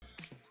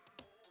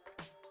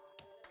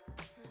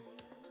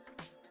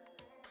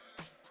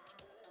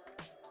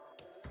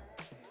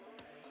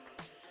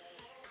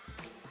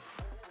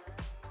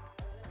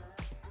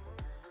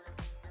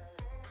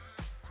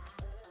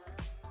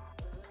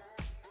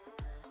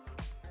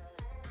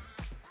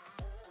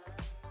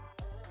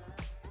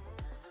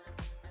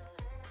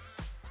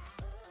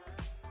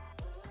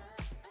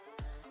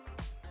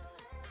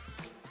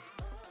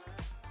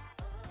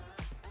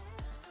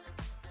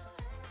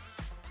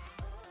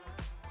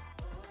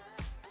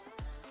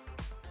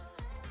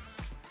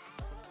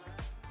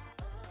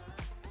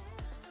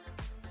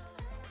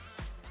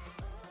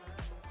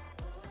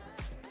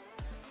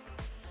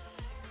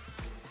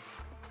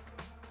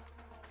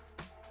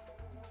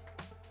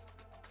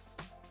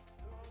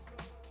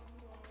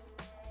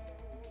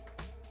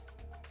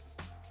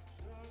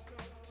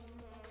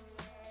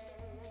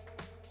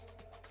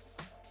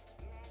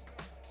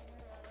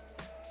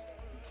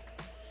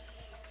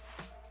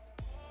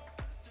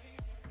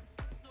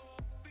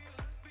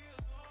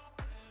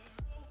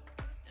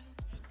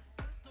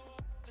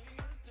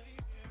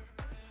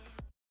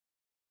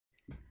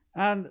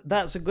And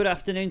that's a good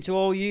afternoon to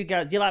all you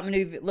guys. Do you like my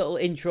new little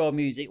intro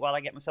music while I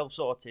get myself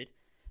sorted?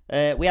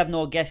 We have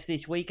no guest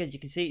this week, as you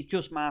can see, it's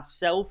just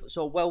myself.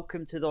 So,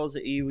 welcome to those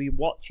of you who are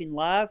watching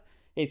live.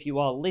 If you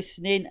are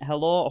listening,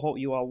 hello, I hope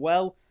you are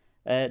well.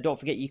 Don't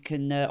forget, you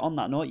can, on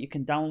that note, you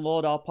can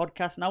download our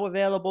podcast now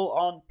available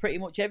on pretty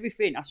much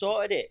everything. I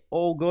sorted it,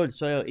 all good.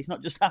 So, it's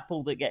not just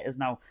Apple that get us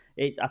now.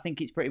 I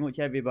think it's pretty much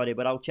everybody,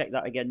 but I'll check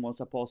that again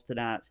once I post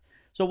tonight's.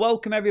 So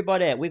welcome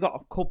everybody. We got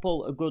a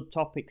couple of good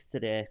topics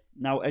today.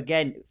 Now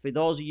again, for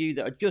those of you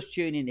that are just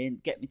tuning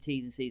in, get my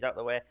T's and C's out of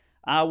the way.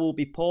 I will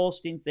be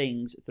posting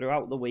things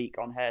throughout the week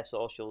on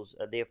Hairsocials,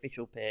 the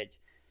official page.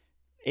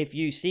 If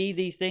you see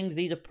these things,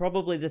 these are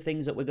probably the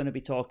things that we're going to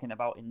be talking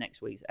about in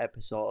next week's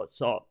episode.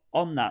 So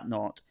on that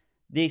note,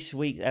 this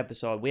week's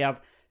episode, we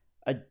have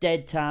a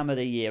dead time of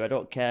the year. I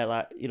don't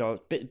care,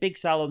 big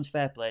salons,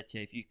 fair play to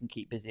you if you can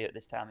keep busy at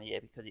this time of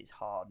year because it's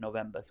hard.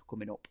 November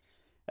coming up.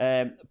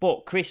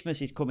 But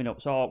Christmas is coming up,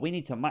 so we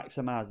need to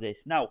maximise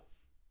this. Now,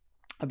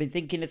 I've been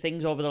thinking of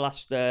things over the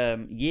last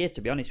year,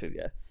 to be honest with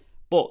you.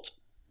 But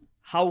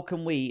how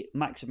can we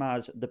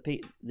maximise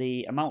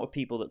the amount of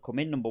people that come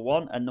in, number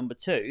one, and number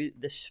two,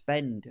 the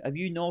spend? Have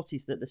you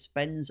noticed that the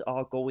spends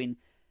are going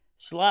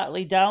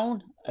slightly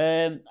down?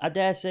 I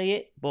dare say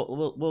it, but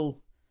we'll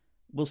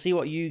see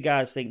what you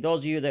guys think. Those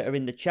of you that are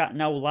in the chat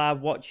now,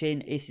 live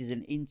watching, this is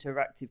an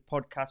interactive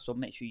podcast, so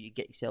make sure you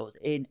get yourselves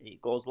in.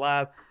 It goes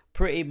live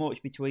pretty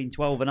much between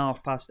 12 and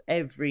half past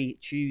every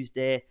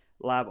Tuesday,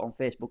 live on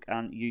Facebook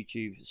and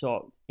YouTube.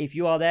 So if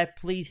you are there,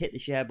 please hit the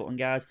share button,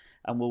 guys,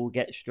 and we'll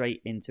get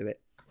straight into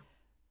it.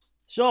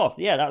 So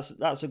yeah,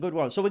 that's a good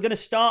one. So we're going to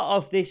start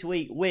off this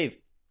week with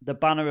the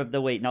banner of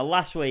the week. Now,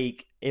 last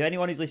week, if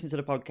anyone who's listened to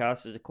the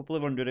podcast, there's a couple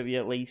of hundred of you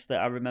at least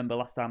that I remember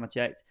last time I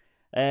checked.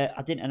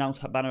 I didn't announce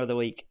that banner of the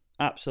week.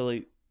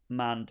 Absolute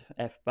manned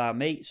F by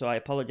me, so I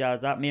apologise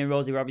for that. Me and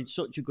Rosie were having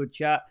such a good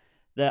chat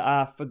that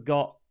I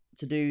forgot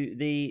to do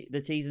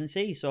the T's and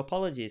C's, so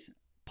apologies.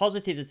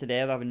 Positives of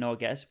today of having no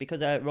guests, because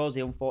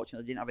Rosie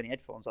unfortunately didn't have any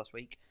headphones last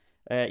week.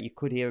 You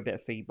could hear a bit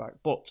of feedback,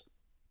 but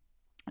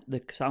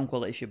the sound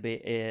quality should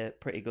be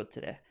pretty good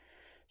today.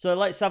 So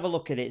let's have a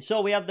look at it. So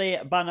we have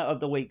the banner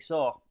of the week.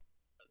 So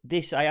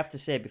this I have to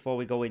say before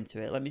we go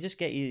into it, let me just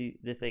get you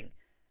the thing.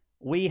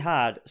 We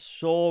had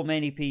so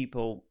many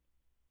people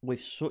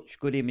with such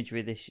good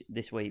imagery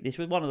this week. This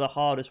was one of the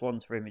hardest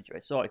ones for imagery.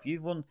 So if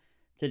you've won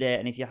today,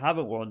 and if you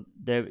haven't won,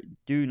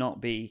 do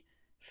not be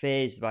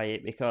phased by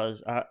it,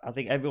 because I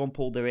think everyone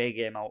pulled their A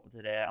game out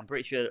today. I'm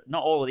pretty sure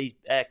not all of these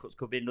haircuts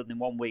could be done in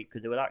 1 week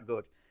because they were that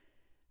good.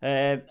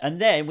 And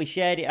then we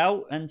shared it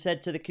out and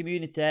said to the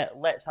community,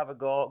 let's have a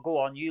go. Go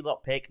on, you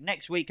lot pick.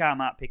 Next week I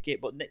might pick it,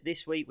 but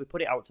this week we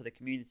put it out to the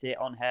community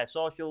on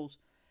Hairsocials,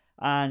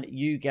 and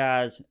you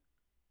guys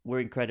were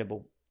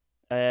incredible.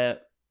 There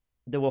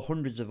were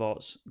hundreds of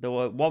votes. There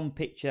were one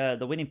picture,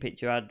 the winning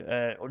picture had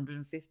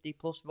 150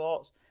 plus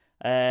votes.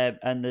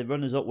 And the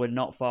runners-up were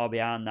not far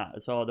behind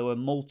that. So there were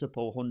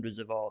multiple hundreds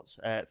of votes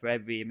for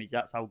every image.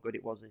 That's how good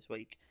it was this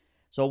week.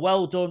 So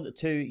well done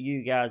to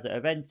you guys that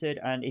have entered.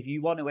 And if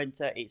you want to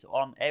enter, it's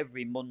on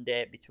every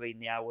Monday between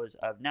the hours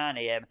of 9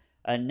 a.m.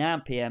 and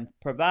 9 p.m,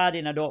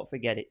 providing I don't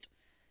forget it.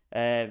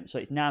 So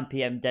it's 9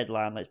 p.m.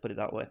 deadline, let's put it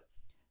that way.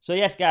 So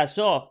yes, guys.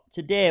 So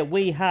today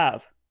we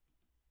have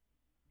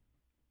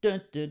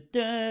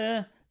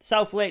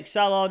South Lake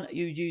Salon.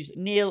 You used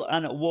Neil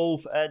and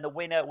Wolf, and the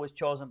winner was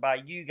chosen by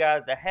you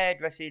guys, the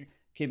hairdressing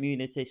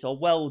community. So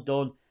well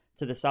done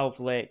to the South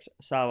Lakes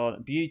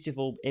Salon.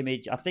 Beautiful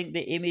image. I think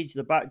the image,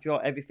 the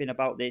backdrop, everything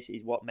about this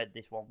is what made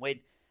this one win,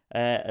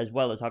 as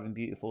well as having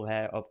beautiful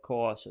hair, of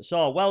course.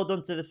 So well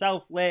done to the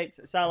South Lakes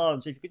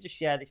Salon. So if you could just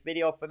share this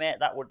video for me,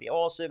 that would be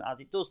awesome, as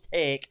it does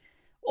take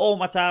all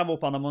my time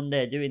up on a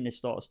Monday doing this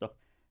sort of stuff.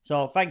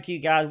 So thank you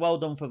guys, well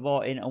done for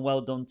voting, and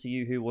well done to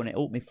you who won it.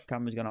 Oh, my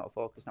camera's gone out of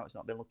focus now, it's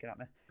not been looking at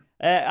me.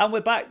 And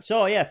we're back.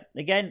 So yeah,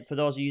 again, for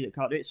those of you that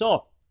can't do it.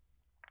 So,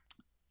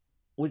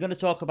 we're going to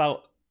talk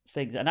about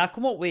things. And I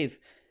come up with,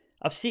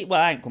 I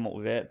ain't come up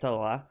with it, tell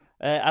a lie.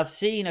 I've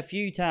seen a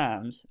few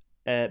times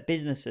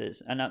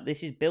businesses, and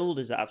this is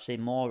builders that I've seen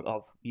more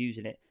of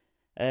using it.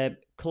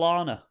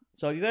 Klarna.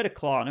 So you've heard of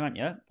Klarna, haven't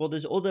you? Well,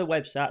 there's other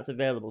websites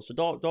available. So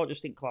don't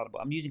just think Klarna,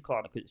 but I'm using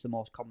Klarna because it's the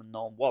most common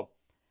known one.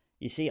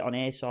 You see it on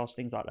ASOS,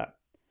 things like that.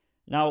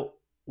 Now,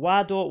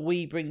 why don't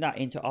we bring that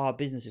into our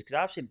businesses? Because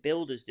I've seen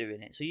builders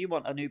doing it. So you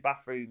want a new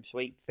bathroom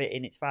suite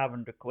fitting, it's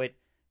 500 quid.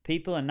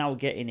 People are now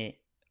getting it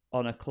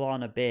on a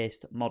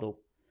Klarna-based model.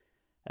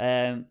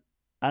 And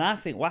I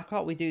think, why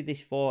can't we do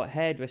this for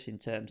hairdressing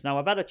terms? Now,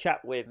 I've had a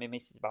chat with my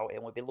missus about it,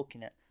 and we've been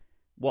looking at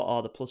what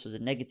are the pluses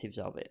and negatives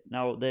of it.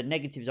 Now, the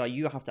negatives are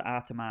you have to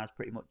itemise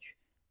pretty much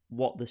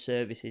what the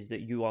service is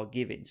that you are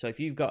giving. So if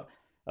you've got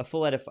a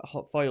full head of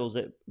foils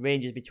that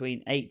ranges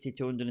between £80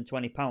 to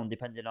 £120,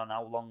 depending on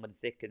how long and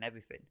thick and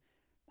everything,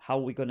 how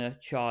are we going to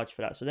charge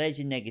for that? So there's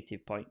your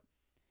negative point.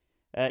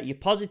 Your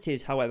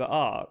positives, however,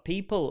 are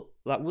people,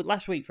 like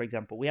last week, for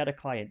example, we had a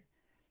client,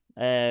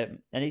 and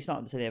it's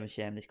not to name and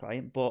shame this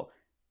client, but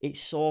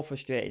it's so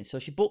frustrating. So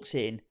she books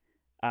in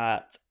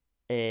at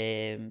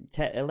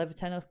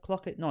 10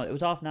 o'clock. No, it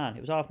was 9:30.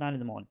 It was 9:30 in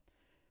the morning.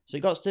 So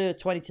it got to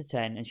 20 to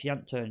 10 and she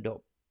hadn't turned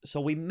up. So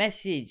we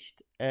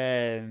messaged.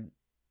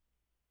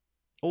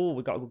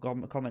 We got a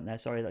good comment there.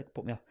 Sorry, that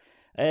put me off.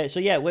 So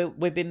yeah,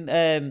 we've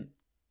been.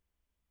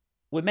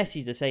 We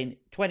messaged her saying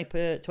 20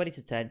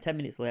 to 10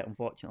 minutes late,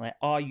 unfortunately.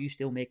 Are you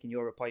still making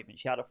your appointment?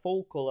 She had a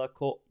full colour,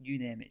 cut, you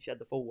name it. She had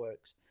the full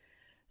works.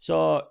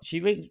 So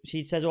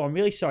she says, I'm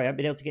really sorry, I haven't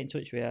been able to get in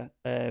touch with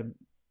her.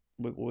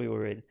 We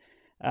were in.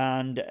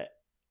 And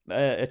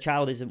a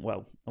child isn't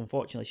well.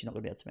 Unfortunately, she's not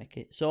going to be able to make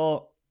it.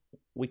 So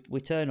we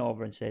turn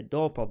over and said,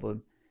 no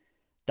problem.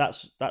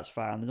 That's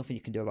fine. There's nothing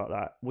you can do about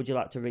that. Would you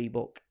like to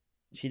rebook?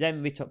 She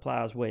then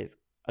replies with,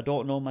 I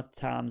don't know my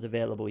time's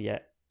available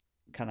yet.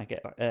 Can I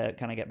get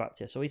back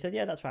to you? So he said,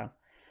 yeah, that's fine.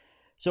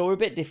 So we're a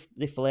bit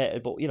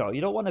deflated, but you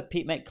don't want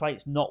to make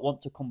clients not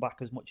want to come back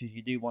as much as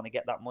you do want to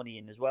get that money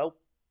in as well.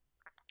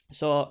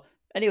 So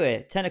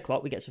anyway, 10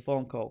 o'clock, we get a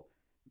phone call.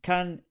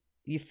 Can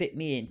you fit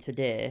me in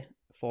today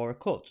for a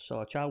cut? So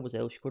our child was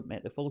ill, she couldn't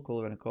make the full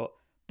colour and a cut,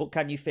 but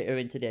can you fit her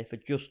in today for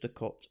just a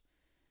cut?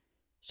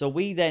 So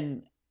we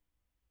then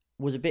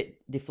was a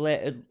bit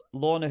deflated.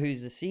 Lorna,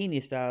 who's the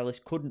senior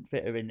stylist, couldn't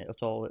fit her in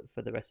at all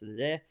for the rest of the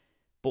day.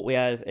 But we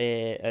have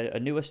a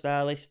newer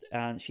stylist,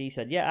 and she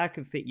said, yeah, I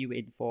can fit you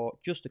in for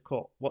just a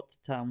cut. What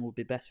time will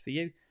be best for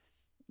you?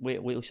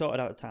 We'll sort it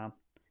out a time.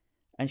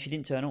 And she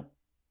didn't turn up.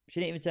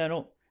 She didn't even turn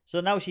up. So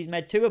now she's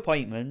made 2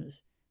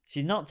 appointments.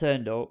 She's not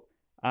turned up.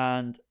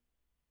 And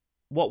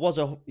what was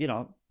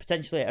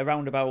potentially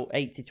around about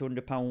 £80 to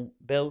 £100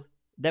 bill,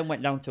 then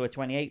went down to a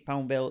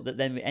 £28 bill that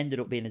then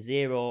ended up being a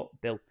 $0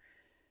 bill.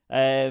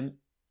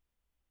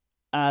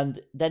 And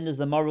then there's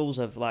the morals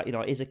of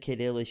is a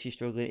kid ill? Is she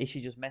struggling? Is she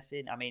just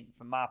messing? I mean,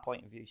 from my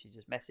point of view, she's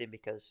just messing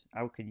because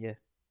how can you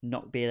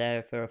not be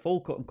there for a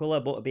full cut and colour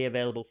but be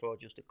available for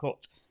just a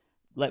cut?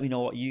 Let me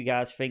know what you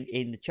guys think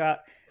in the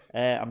chat.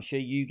 I'm sure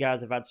you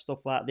guys have had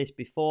stuff like this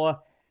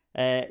before.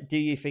 Do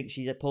you think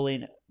she's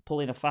pulling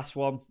a fast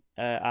one?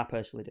 I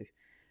personally do.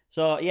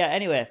 So yeah,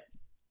 anyway,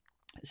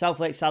 South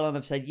Lake Salon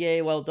have said,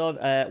 yeah, well done.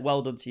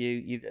 Well done to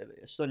you. You've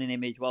a stunning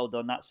image. Well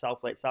done. That's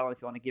South Lake Salon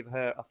if you want to give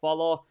her a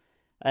follow.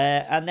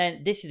 And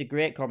then this is a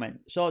great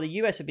comment. So the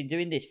US have been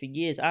doing this for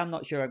years. I'm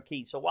not sure I'm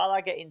keen. So while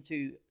I get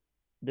into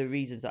the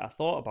reasons that I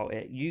thought about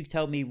it, you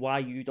tell me why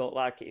you don't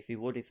like it. If you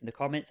would, if in the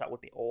comments, that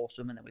would be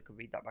awesome. And then we could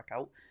read that back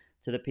out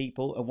to the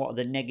people. And what are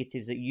the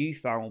negatives that you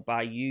found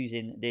by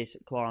using this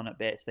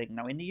Klarna-based thing?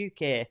 Now in the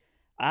UK,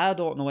 I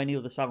don't know any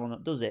other salon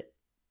that does it.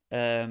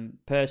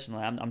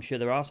 Personally, I'm sure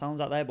there are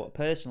salons out there, but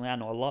personally, I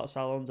know a lot of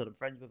salons and I'm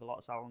friends with a lot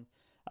of salons.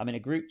 I'm in a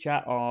group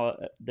chat or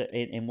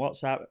in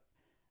WhatsApp.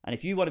 And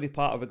if you want to be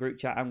part of a group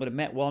chat, I'm going to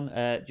make one.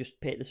 Just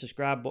hit the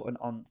subscribe button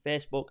on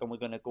Facebook, and we're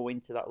going to go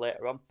into that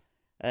later on.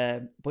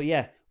 But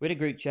yeah, we're in a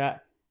group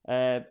chat.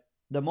 The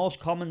most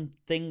common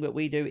thing that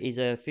we do is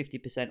a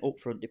 50%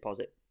 upfront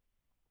deposit.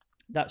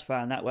 That's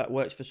fine. That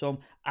works for some.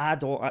 I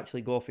don't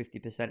actually go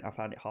 50%. I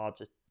find it hard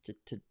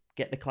to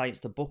get the clients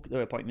to book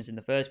their appointments in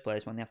the first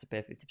place when they have to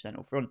pay 50%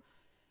 upfront.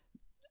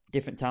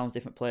 Different towns,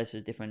 different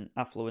places, different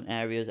affluent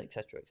areas,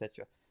 etc.,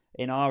 etc.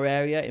 In our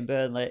area, in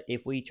Burnley,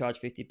 if we charge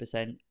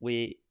 50%,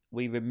 we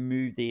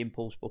remove the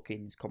impulse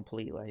bookings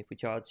completely. If we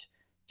charge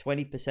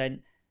 20%,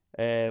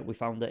 we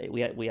found that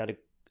we had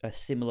a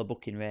similar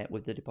booking rate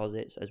with the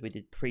deposits as we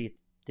did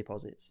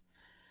pre-deposits.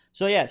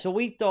 So yeah, so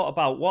we thought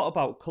about, what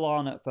about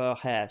Klarna for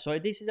hair? So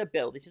this is a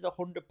bill. This is a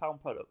 £100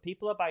 product.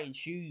 People are buying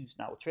shoes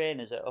now,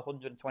 trainers at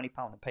 £120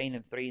 and paying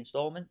them 3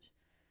 installments.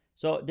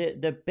 So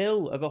the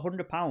bill of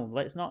 £100,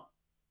 let's not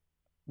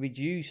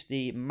reduce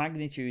the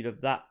magnitude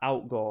of that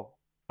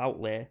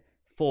outlay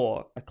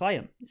for a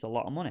client. It's a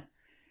lot of money.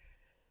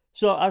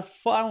 So I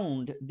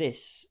found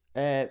this.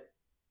 That's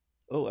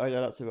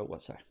the wrong one.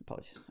 Sorry,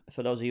 apologies.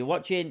 For those of you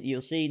watching,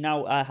 you'll see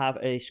now I have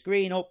a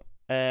screen up.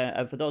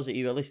 And for those of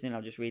you who are listening,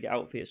 I'll just read it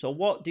out for you. So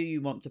what do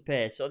you want to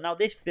pay? So now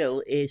this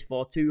bill is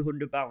for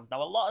 £200.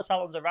 Now a lot of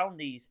salons around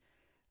these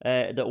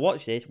that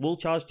watch this will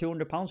charge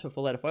 £200 for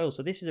full head of oil.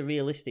 So this is a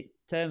realistic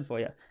term for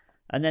you.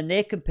 And then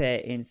they can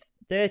pay in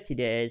 30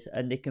 days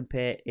and they can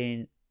pay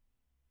in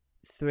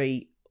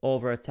 3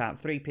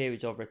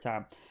 periods over a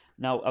time.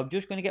 Now, I'm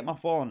just going to get my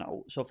phone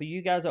out. So for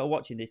you guys that are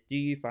watching this, do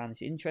you find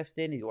this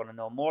interesting? If you want to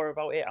know more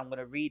about it, I'm going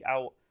to read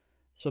out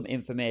some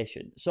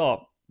information.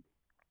 So,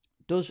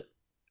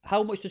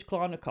 how much does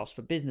Klarna cost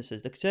for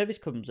businesses? The service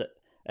comes at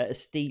a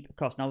steep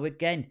cost. Now,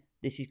 again,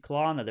 this is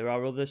Klarna. There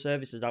are other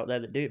services out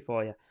there that do it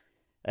for you.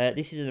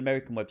 This is an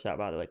American website,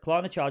 by the way.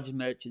 Klarna charges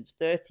merchants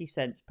 30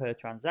 cents per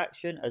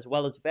transaction, as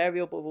well as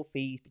variable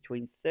fees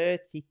between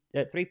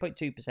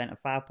 3.2% and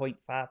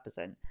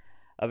 5.5%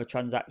 of a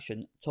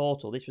transaction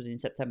total. This was in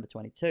September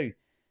 22.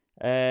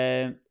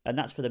 And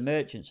that's for the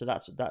merchant, so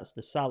that's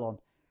the salon.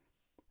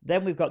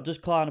 Then we've got, does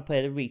Klarna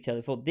pay the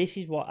retailer for? This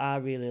is what I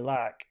really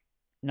like.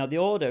 Now, the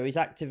order is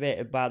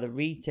activated by the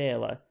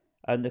retailer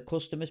and the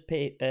customer's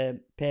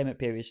payment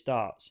period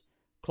starts.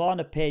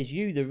 Klarna pays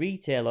you, the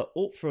retailer,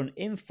 upfront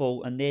in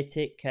full, and they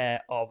take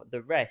care of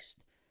the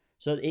rest.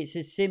 So it's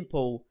as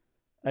simple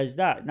as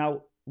that.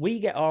 Now, we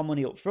get our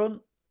money up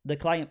front. The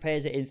client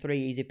pays it in 3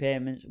 easy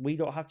payments. We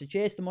don't have to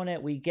chase the money.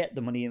 We get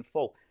the money in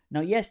full.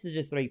 Now, yes, there's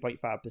a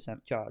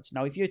 3.5% charge.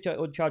 Now, if you're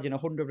charging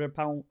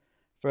 £100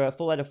 for a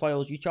full head of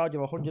foils, you charge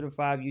them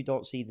 105, you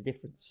don't see the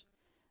difference.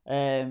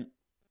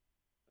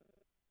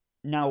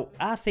 Now,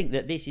 I think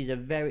that this is a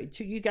very...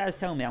 You guys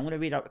tell me, I'm going to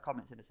read out the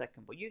comments in a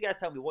second, but you guys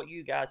tell me what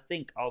you guys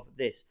think of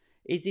this.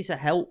 Is this a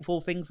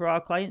helpful thing for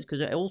our clients?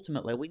 Because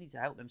ultimately, we need to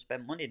help them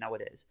spend money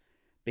nowadays,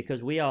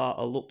 because we are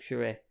a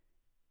luxury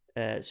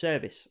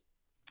service.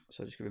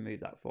 So I'm just going to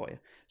remove that for you.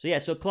 So yeah,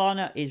 so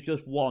Klarna is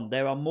just one.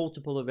 There are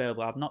multiple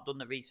available. I've not done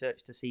the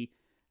research to see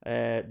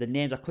the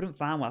names. I couldn't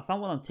find one. I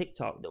found one on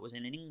TikTok that was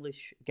in an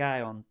English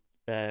guy on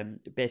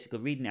basically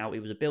reading it out. He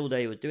was a builder.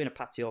 He was doing a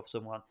patio for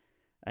someone.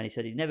 And he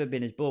said he'd never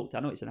been as booked. I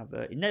know it's an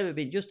advert. He'd never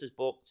been just as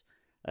booked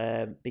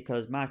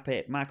because my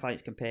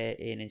clients can pay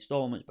in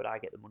installments, but I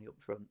get the money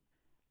up front.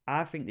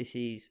 I think this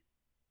is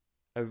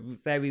a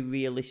very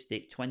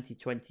realistic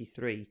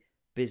 2023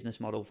 business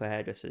model for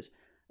hairdressers.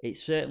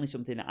 It's certainly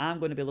something that I'm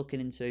going to be looking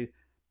into.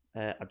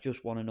 I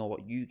just want to know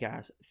what you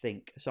guys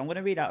think. So I'm going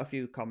to read out a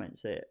few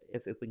comments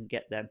if we can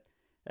get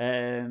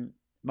them.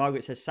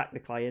 Margaret says, sack the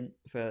client,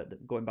 for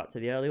going back to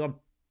the early one.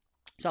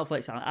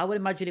 Southflex, I would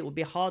imagine it would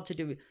be hard to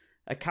do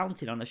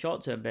accounting on a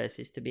short-term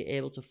basis to be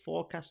able to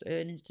forecast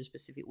earnings to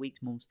specific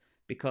weeks, months,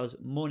 because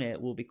money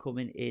will be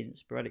coming in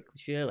sporadically,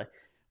 surely.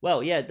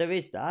 Well, yeah, there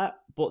is that,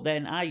 but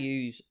then I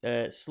use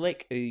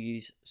Slick, who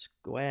use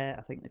Square,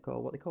 I think they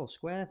call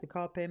Square, the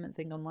card payment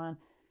thing online.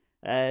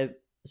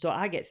 So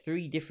I get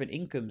 3 different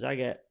incomes. I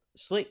get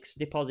Slick's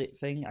deposit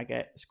thing, I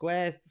get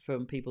Square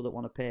from people that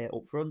want to pay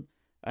up front,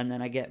 and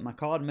then I get my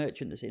card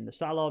merchant that's in the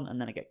salon, and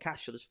then I get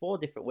cash. So there's 4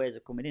 different ways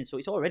of coming in. So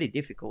it's already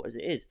difficult as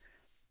it is.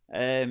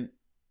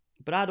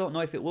 But I don't know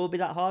if it will be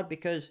that hard,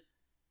 because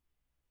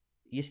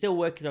you're still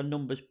working on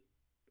numbers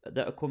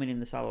that are coming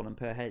in the salon and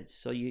per head.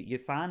 So your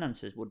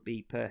finances would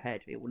be per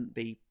head. It wouldn't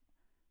be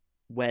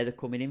where they're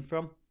coming in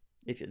from,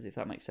 if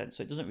that makes sense.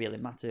 So it doesn't really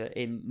matter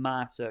in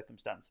my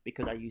circumstance,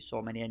 because I use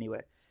so many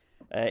anyway.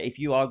 If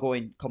you are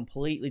going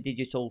completely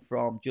digital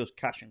from just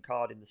cash and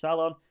card in the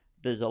salon,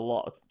 there's a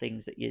lot of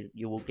things that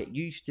you will get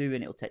used to,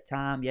 and it'll take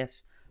time,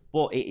 yes.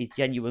 But it is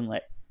genuinely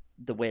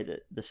the way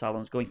that the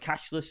salon's going.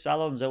 Cashless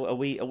salons, are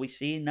we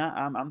seeing that?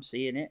 I'm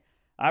seeing it.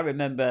 I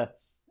remember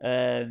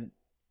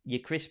your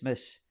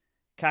Christmas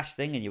cash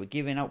thing, and you were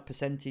giving out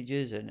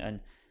percentages, and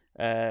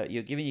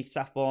you're giving your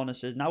staff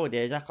bonuses.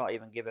 Nowadays, I can't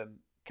even give them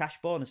cash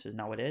bonuses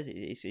nowadays.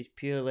 It's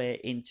purely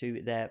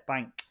into their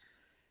bank.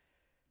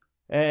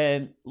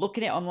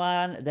 Looking at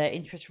online, their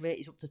interest rate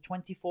is up to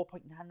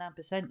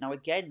 24.99%. Now,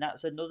 again,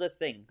 that's another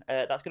thing.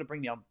 That's going to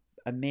bring me on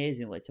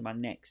amazingly to my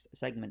next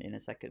segment in a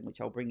second, which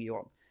I'll bring you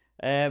on.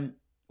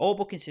 All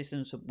booking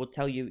systems will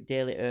tell you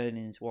daily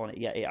earnings.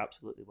 Yeah, it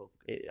absolutely will.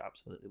 It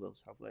absolutely will.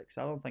 Southwest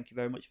Salon, thank you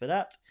very much for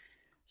that.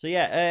 So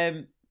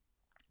yeah,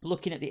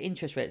 looking at the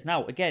interest rates.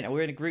 Now, again,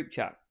 we're in a group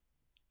chat.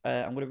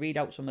 I'm going to read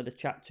out some of the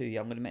chat to you.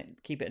 I'm going to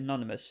keep it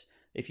anonymous.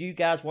 If you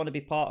guys want to be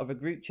part of a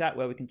group chat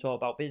where we can talk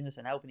about business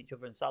and helping each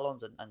other in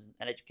salons and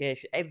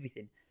education,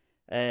 everything,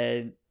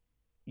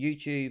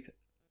 YouTube,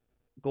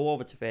 go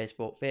over to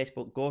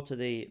Facebook, go to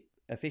the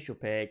official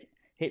page,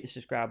 hit the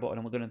subscribe button,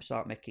 and we're going to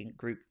start making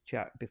group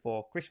chat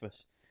before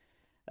Christmas.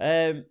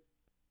 So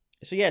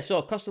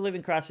cost of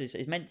living crisis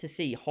is meant to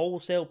see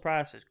wholesale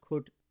prices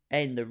could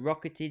end the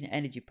rocketing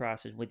energy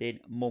prices within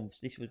months.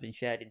 This has been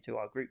shared into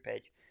our group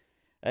page.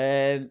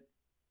 I'm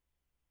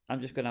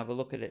just going to have a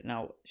look at it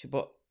now.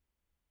 But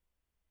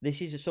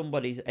this is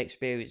somebody's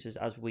experiences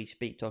as we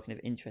speak, talking of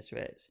interest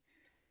rates.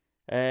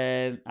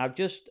 I've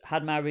just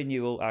had my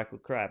renewal. I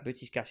could cry.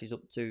 British Gas is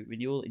up to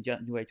renewal in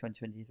January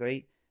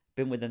 2023.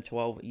 Been with them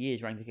 12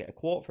 years, trying to get a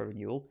quote for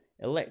renewal.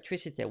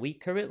 Electricity, we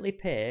currently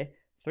pay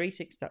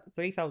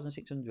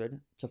 $3,600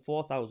 to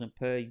 $4,000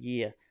 per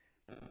year.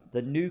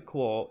 The new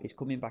quote is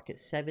coming back at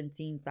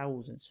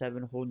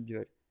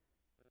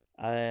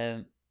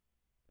 $17,700.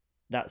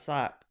 That's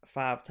like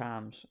 5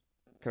 times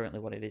currently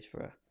what it is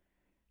for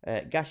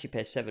gas. You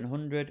pay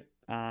 $700,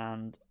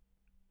 and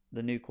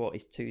the new quote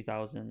is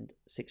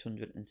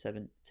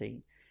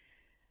 $2,617.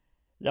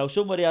 Now,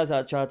 somebody has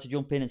tried to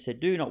jump in and said,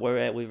 do not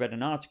worry, we read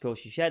an article.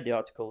 She shared the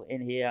article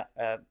in here,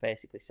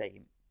 basically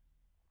saying,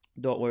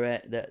 don't worry,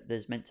 that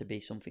there's meant to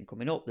be something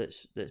coming up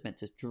that's meant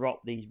to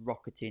drop these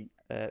rocketing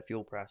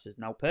fuel prices.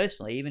 Now,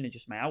 personally, even in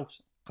just my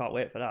house, can't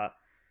wait for that.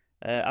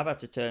 I've had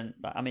to turn.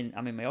 I'm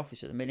in my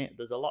office at the minute.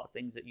 There's a lot of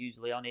things that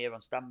usually on here on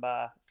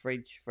standby,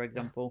 fridge, for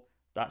example.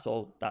 That's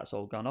all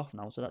gone off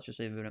now. So that's just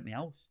even at my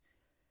house.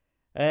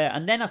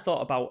 And then I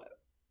thought about,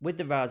 with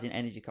the rising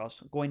energy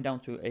costs, going down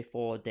to a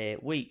 4-day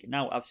week.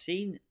 Now, I've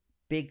seen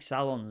big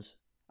salons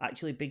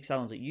that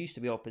used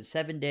to be open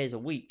 7 days a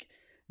week,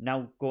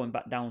 now going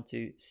back down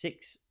to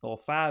 6 or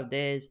 5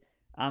 days.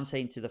 I'm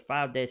saying to the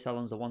 5-day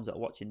salons, the ones that are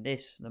watching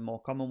this, the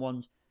more common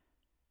ones,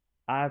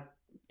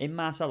 in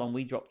my salon,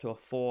 we dropped to a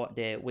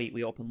 4-day week.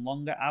 We open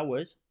longer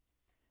hours.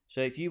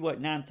 So if you work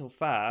 9 till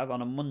 5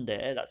 on a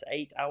Monday, that's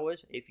 8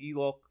 hours. If you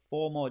work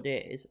 4 more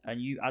days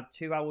and you add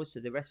 2 hours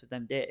to the rest of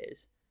them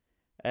days,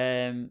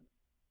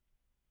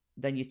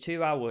 then your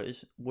 2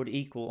 hours would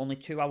equal only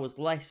 2 hours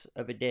less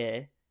of a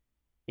day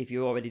if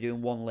you're already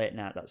doing one late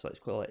night. That's what let's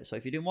call it. So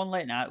if you're doing one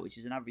late night, which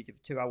is an average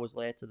of 2 hours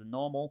later than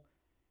normal,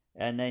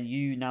 and then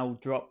you now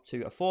drop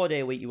to a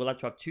 4-day week, you will have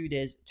to have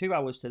 2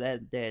 hours to their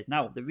days.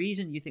 Now, the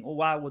reason you think, well,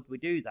 why would we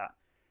do that?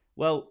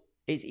 Well,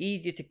 it's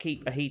easier to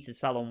keep a heated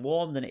salon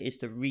warm than it is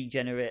to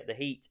regenerate the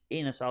heat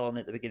in a salon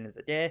at the beginning of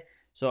the day.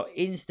 So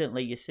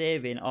instantly you're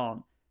saving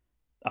on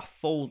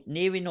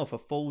near enough a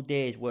full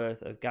day's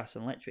worth of gas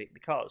and electric,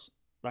 because,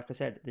 like I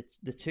said,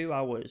 the 2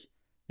 hours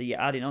that you're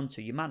adding on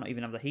to, you might not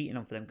even have the heating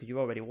on for them because you're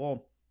already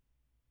warm.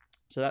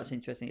 So that's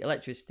interesting.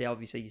 Electricity,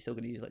 obviously, you're still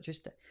going to use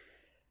electricity.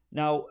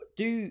 Now,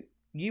 do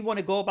you want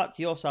to go back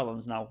to your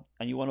salons now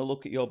and you want to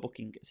look at your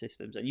booking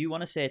systems and you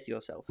want to say to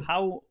yourself,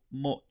 how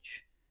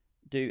much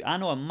I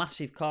know a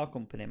massive car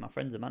company, my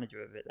friend's the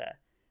manager of it there,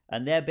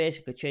 and they're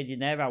basically changing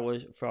their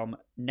hours from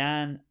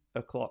 9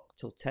 o'clock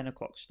till 10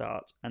 o'clock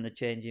start, and they're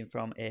changing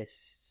from a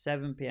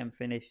 7 p.m.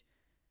 finish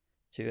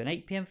to an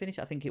 8 p.m. finish.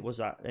 I think it was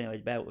that.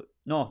 Anyway,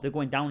 no, they're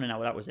going down an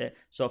hour, that was it.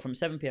 So from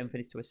 7 p.m.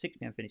 finish to a 6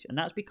 p.m. finish, and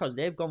that's because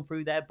they've gone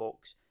through their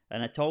books,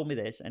 and they told me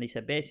this, and he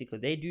said basically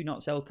they do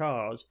not sell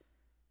cars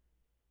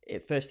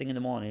at first thing in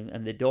the morning,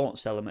 and they don't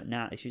sell them at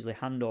night. It's usually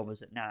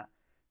handovers at night.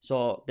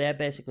 So they're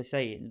basically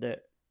saying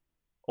that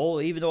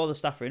even though all the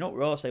staff are in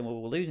uproar saying, well,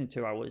 we're losing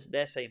 2 hours,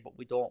 they're saying, but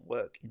we don't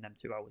work in them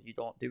 2 hours. You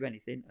don't do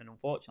anything. And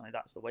unfortunately,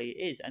 that's the way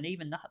it is. And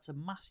even that's a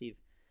massive,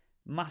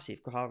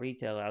 massive car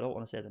retailer. I don't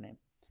want to say the name.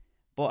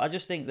 But I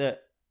just think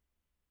that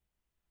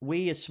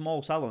we as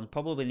small salons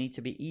probably need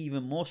to be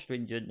even more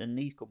stringent than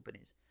these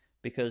companies,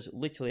 because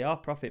literally our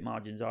profit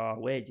margins are our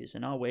wages,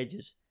 and our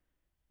wages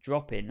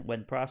dropping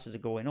when prices are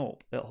going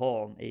up at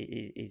home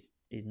is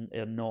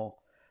a no.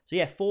 So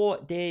yeah,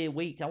 4-day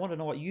week. I want to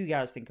know what you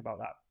guys think about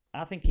that.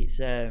 I think it's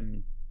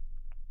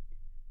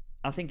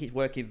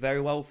working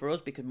very well for us,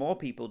 because more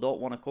people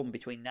don't want to come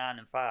between 9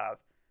 and 5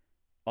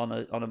 on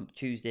a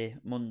Tuesday,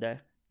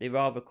 Monday. They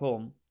rather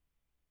come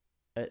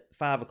at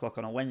 5 o'clock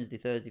on a Wednesday,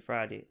 Thursday,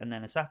 Friday, and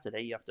then a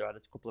Saturday. You have to add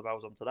a couple of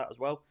hours onto that as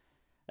well,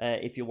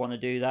 if you want to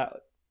do that.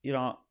 You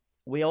know,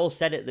 we all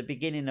said at the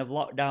beginning of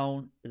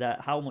lockdown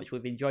that how much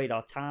we've enjoyed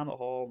our time at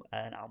home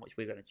and how much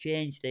we're going to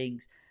change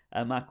things.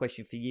 And my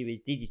question for you is,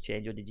 did you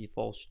change, or did you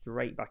fall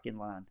straight back in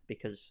line?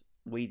 Because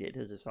we did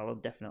as a salon,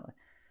 definitely.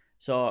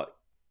 So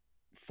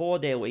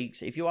 4-day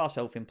weeks, if you are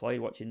self-employed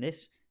watching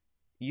this,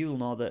 you'll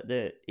know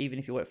that even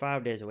if you work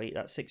 5 days a week,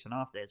 that's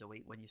 6.5 days a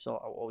week when you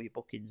sort out all your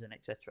bookings and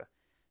etc.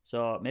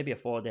 So maybe a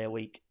 4-day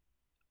week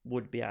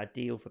would be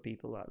ideal for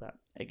people like that.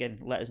 Again,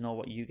 let us know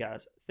what you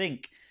guys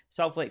think.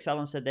 South Lake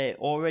Salon said they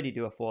already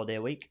do a 4-day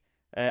week.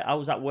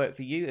 How's that work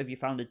for you? Have you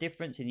found a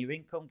difference in your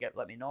income?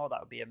 Let me know. That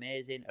would be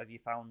amazing. Have you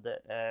found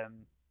that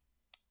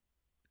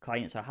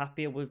clients are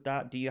happier with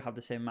that? Do you have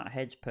the same amount of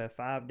heads per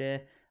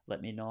 5-day?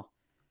 Let me know.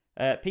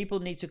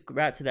 People need to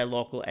write to their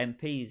local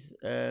MPs.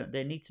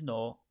 They need to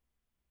know.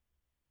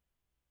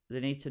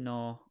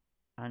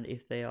 And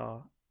if they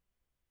are,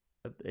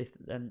 if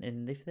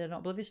they're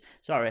not oblivious.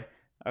 Sorry,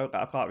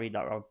 I can't read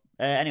that wrong.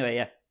 Anyway,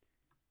 yeah.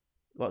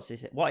 What's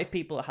this? What if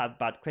people have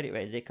bad credit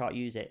ratings? They can't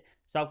use it.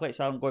 South Lake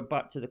Salon, going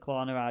back to the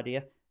Klarna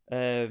idea.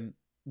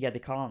 Yeah, they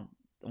can't.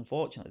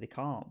 Unfortunately, they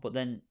can't. But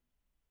then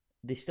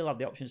they still have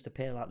the options to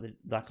pay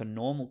like a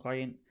normal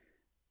client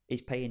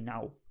is paying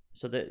now.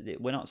 So that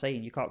we're not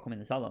saying you can't come in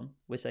the salon.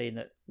 We're saying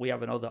that we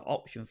have another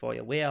option for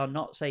you. We are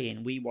not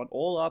saying we want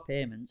all our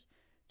payments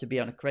to be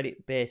on a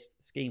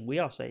credit-based scheme. We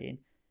are saying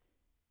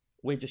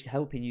we're just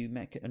helping you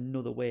make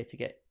another way to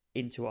get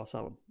into our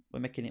salon. We're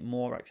making it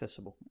more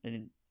accessible. And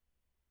it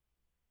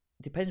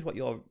depends what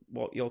your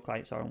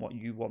clients are and what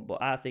you want.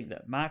 But I think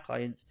that my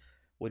clients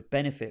would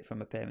benefit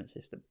from a payment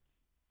system.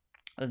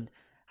 And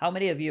how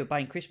many of you are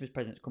buying Christmas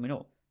presents coming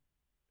up?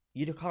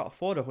 You can't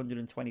afford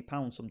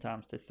 £120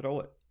 sometimes to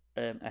throw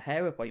a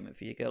hair appointment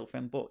for your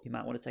girlfriend, but you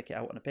might want to take it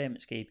out on a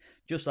payment scheme,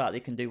 just like they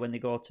can do when they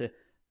go to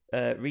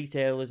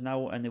retailers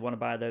now and they want to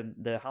buy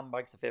the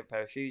handbags, the favourite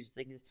pair of shoes,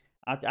 things.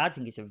 I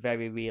think it's a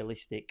very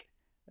realistic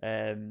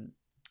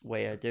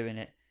way of doing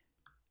it.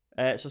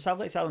 So South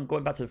Lake Salon,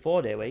 going back to the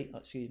 4-day week,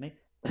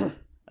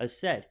 as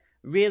said,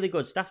 really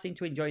good. Staff seem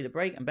to enjoy the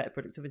break and better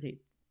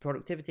productivity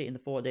in the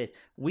 4 days.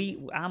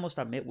 I must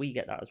admit, we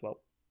get that as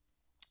well.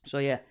 So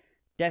yeah,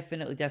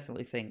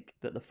 definitely think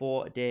that the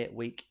 4-day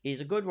week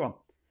is a good one.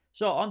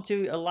 So on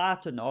to a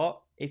lighter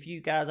note. If you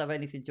guys have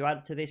anything to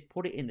add to this,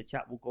 put it in the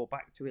chat. We'll go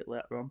back to it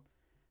later on.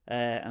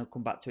 And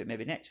come back to it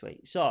maybe next week.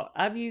 So,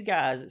 have you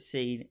guys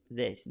seen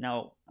this?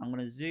 Now, I'm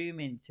going to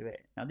zoom into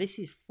it. Now, this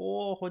is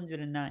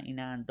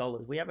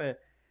 $499. We have a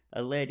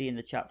lady in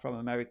the chat from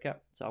America,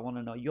 so I want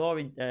to know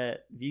your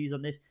views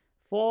on this.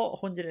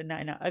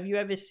 $499. Have you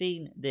ever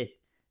seen this?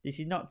 This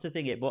is not to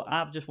think it, but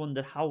I've just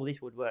wondered how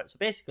this would work. So,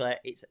 basically,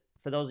 it's,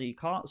 for those of you who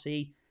can't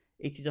see,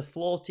 it is a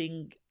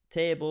floating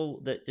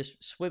table that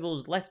just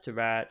swivels left to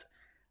right,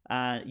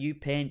 and you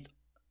paint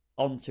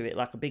onto it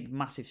like a big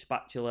massive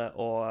spatula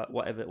or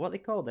whatever. What they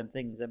call them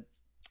things?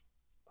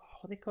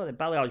 What they call them?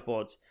 Balayage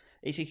boards.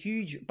 It's a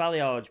huge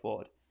balayage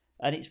board,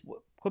 and it's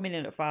coming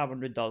in at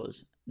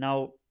 $500.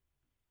 Now,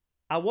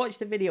 I watched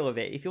the video of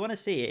it. If you want to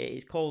see it,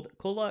 it's called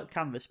Color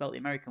Canvas, spelled the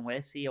American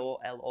way,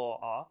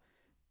 COLOR.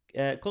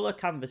 Color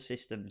Canvas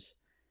Systems.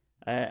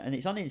 And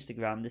it's on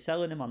Instagram. They're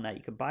selling them on there.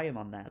 You can buy them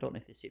on there. I don't know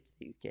if they ship to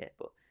the UK,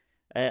 but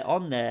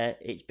on there,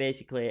 it's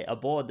basically a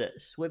board that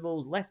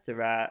swivels left to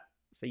right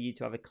for you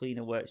to have a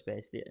cleaner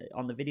workspace.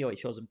 On the video, it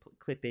shows them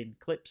clipping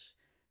clips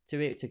to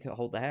it to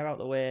hold the hair out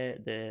the way.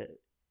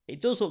 It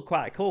does look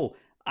quite cool.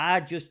 I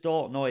just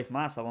don't know if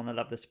my salon would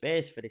have the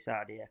space for this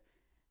idea.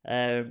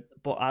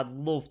 But I'd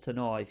love to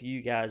know if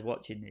you guys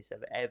watching this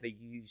have ever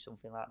used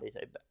something like this.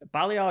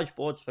 Balayage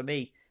boards for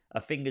me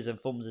are fingers and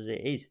thumbs as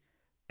it is.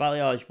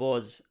 Balayage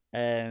boards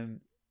that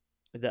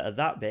are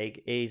that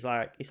big is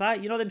like, it's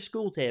like, you know, them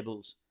school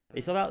tables.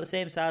 It's about the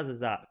same size as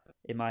that,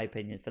 in my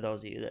opinion, for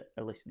those of you that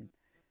are listening.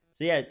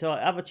 So yeah, so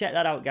have a check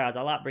that out, guys.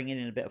 I like bringing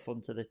in a bit of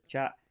fun to the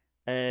chat.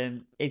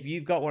 If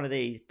you've got one of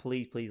these,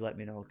 please let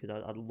me know,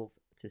 because I'd love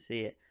to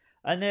see it.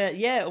 And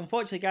yeah,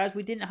 unfortunately, guys,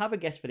 we didn't have a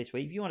guest for this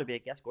week. If you want to be a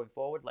guest going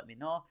forward, let me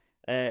know.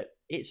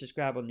 Hit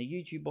subscribe on the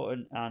YouTube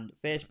button and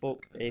Facebook.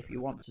 If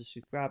you want to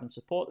subscribe and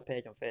support the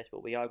page on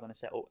Facebook, we are going to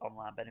set up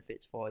online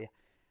benefits for you.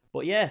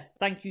 But yeah,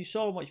 thank you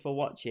so much for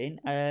watching.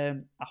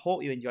 I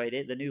hope you enjoyed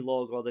it. The new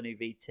logo, the new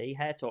VT.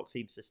 HairTalk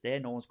seems to stay.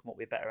 No one's come up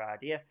with a better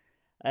idea.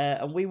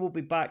 And we will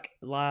be back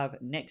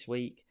live next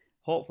week,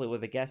 hopefully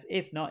with a guest.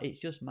 If not, it's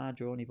just my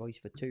drony voice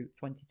for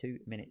 22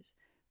 minutes.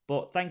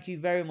 But thank you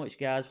very much,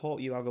 guys.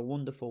 Hope you have a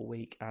wonderful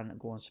week and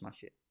go and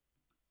smash it.